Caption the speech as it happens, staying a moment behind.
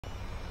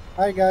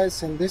Hi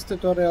guys, in this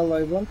tutorial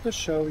I want to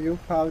show you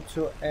how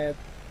to add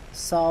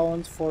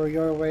sound for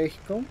your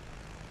vehicle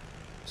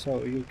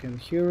so you can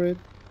hear it.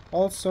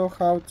 Also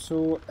how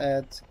to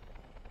add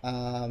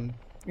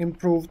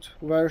improved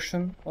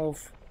version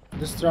of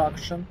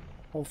destruction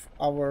of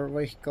our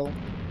vehicle.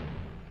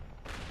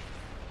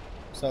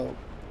 So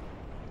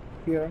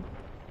here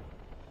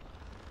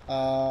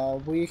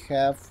we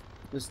have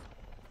this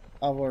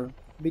our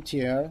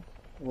BTR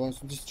was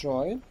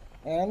destroyed,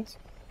 and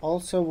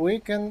also we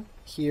can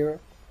hear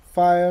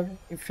fire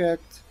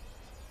effect,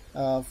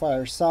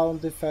 fire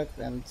sound effect,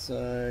 and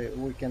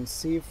we can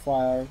see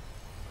fire.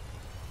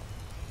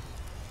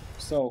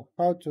 So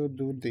how to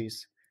do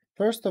this?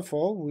 First of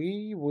all,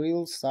 we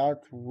will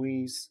start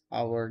with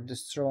our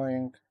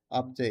destroying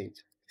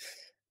update.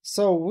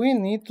 So we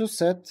need to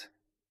set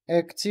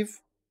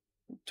active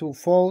to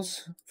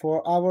false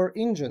for our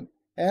engine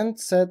and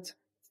set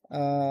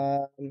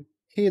uh,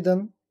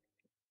 hidden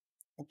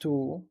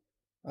to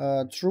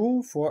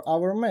true for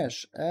our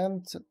mesh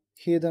and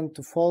hidden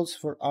to false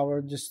for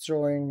our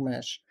destroying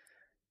mesh.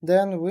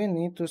 Then we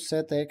need to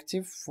set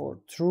active for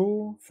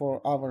true for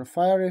our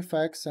fire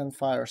effects and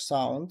fire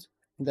sound.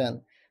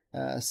 Then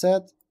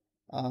set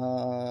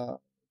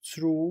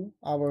true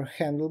our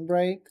handle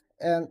brake.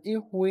 And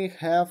if we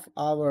have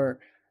our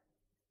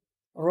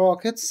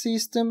rocket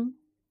system,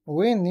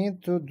 we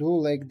need to do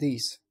like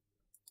this.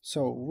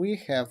 So we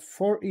have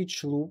for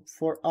each loop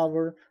for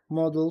our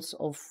models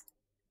of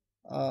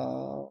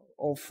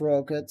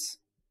rockets,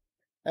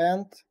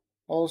 and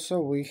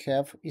also we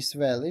have is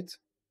valid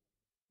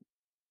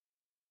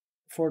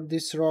for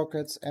these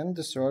rockets and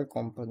destroy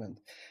component.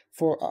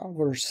 For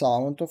our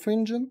sound of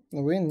engine,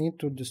 we need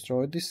to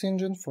destroy this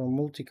engine for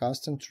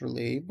multicast and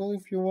reliable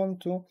if you want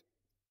to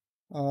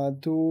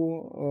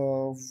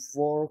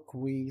work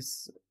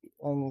with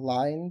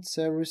online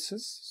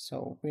services.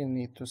 So we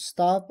need to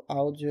stop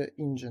audio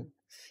engine.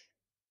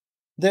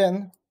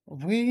 Then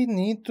we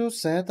need to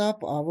set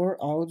up our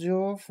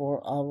audio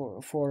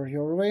for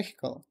your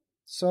vehicle.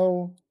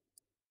 So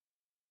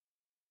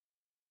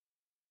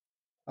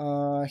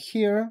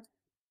here,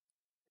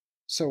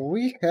 so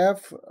we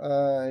have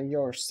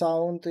your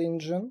sound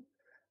engine.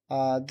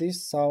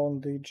 This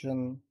sound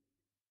engine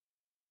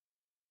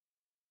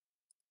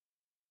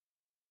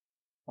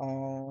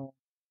uh,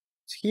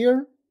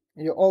 here.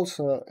 You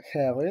also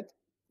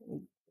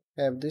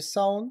have this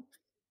sound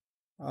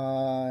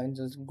in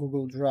the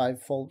Google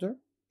Drive folder.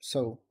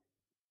 So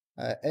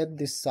add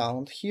this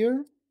sound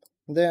here.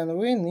 Then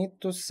we need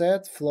to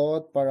set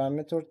float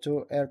parameter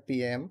to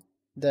RPM.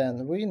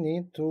 Then we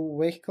need to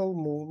vehicle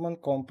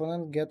movement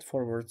component get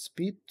forward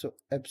speed to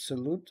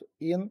absolute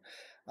in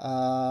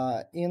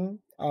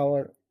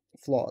our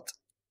float.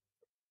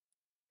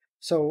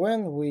 So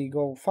when we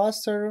go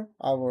faster,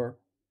 our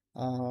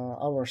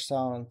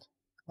sound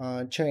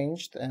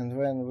changed, and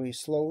when we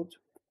slowed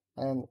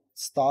and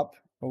stop,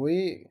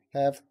 we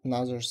have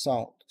another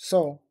sound.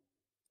 So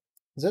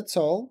that's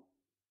all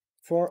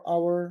for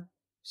our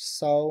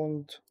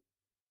sound,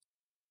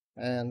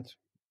 and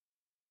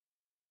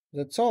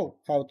that's all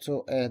how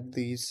to add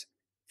this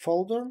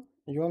folder.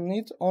 You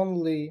need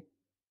only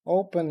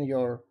open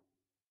your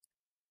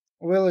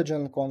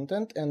religion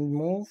content and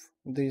move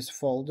this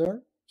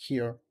folder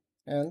here,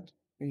 and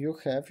you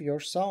have your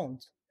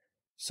sound.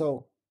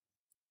 So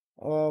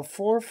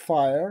for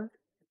uh,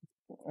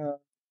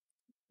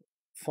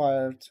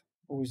 fired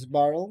with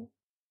barrel,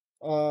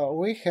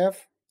 we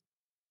have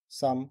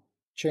some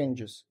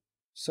changes.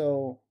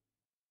 So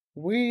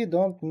we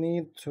don't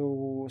need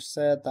to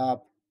set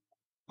up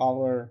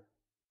our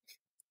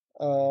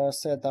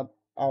rockets,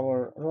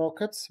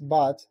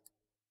 but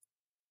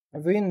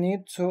we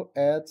need to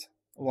add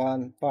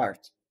one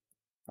part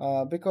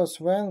because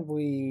when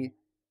we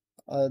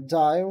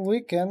die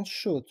we can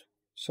shoot.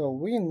 So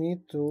we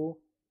need to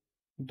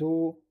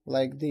do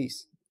like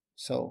this.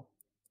 So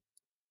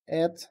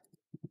add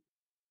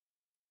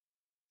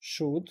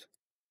shoot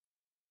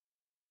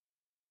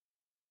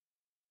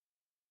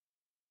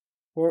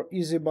for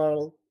easy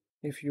barrel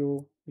if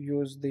you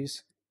use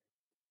this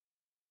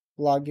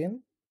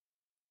plugin.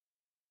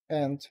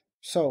 And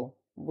so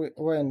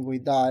when we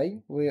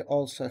die, we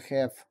also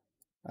have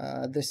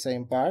the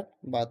same part,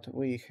 but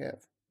we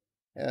have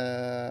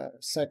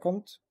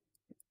second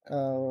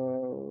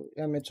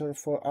emitter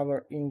for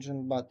our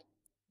engine. But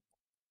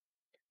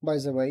by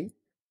the way,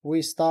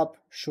 we stop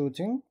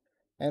shooting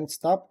and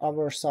stop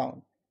our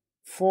sound.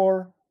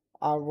 For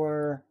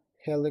our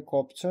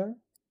helicopter,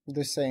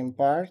 the same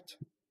part,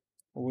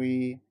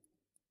 we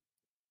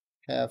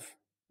have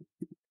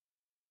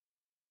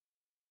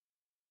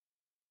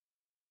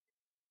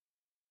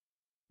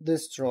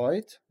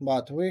destroyed,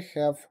 but we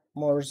have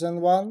more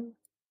than one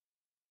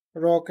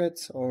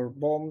rockets or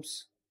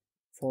bombs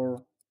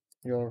for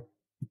your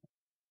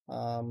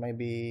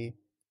maybe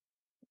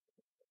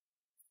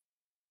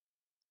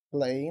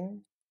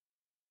plane.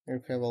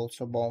 You have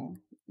also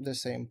bomb the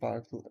same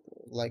part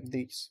like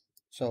this.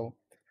 So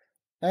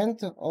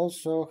and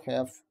also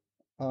have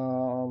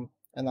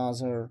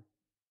another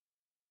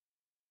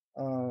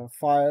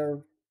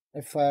fire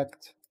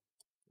effect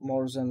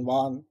more than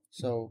one,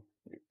 so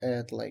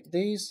add like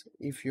this.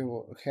 If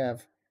you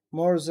have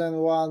more than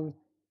one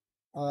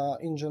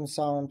engine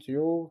sound,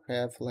 you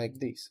have like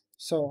this.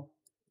 So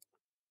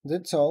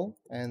that's all,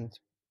 and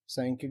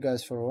thank you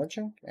guys for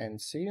watching,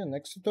 and see you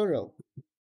next tutorial.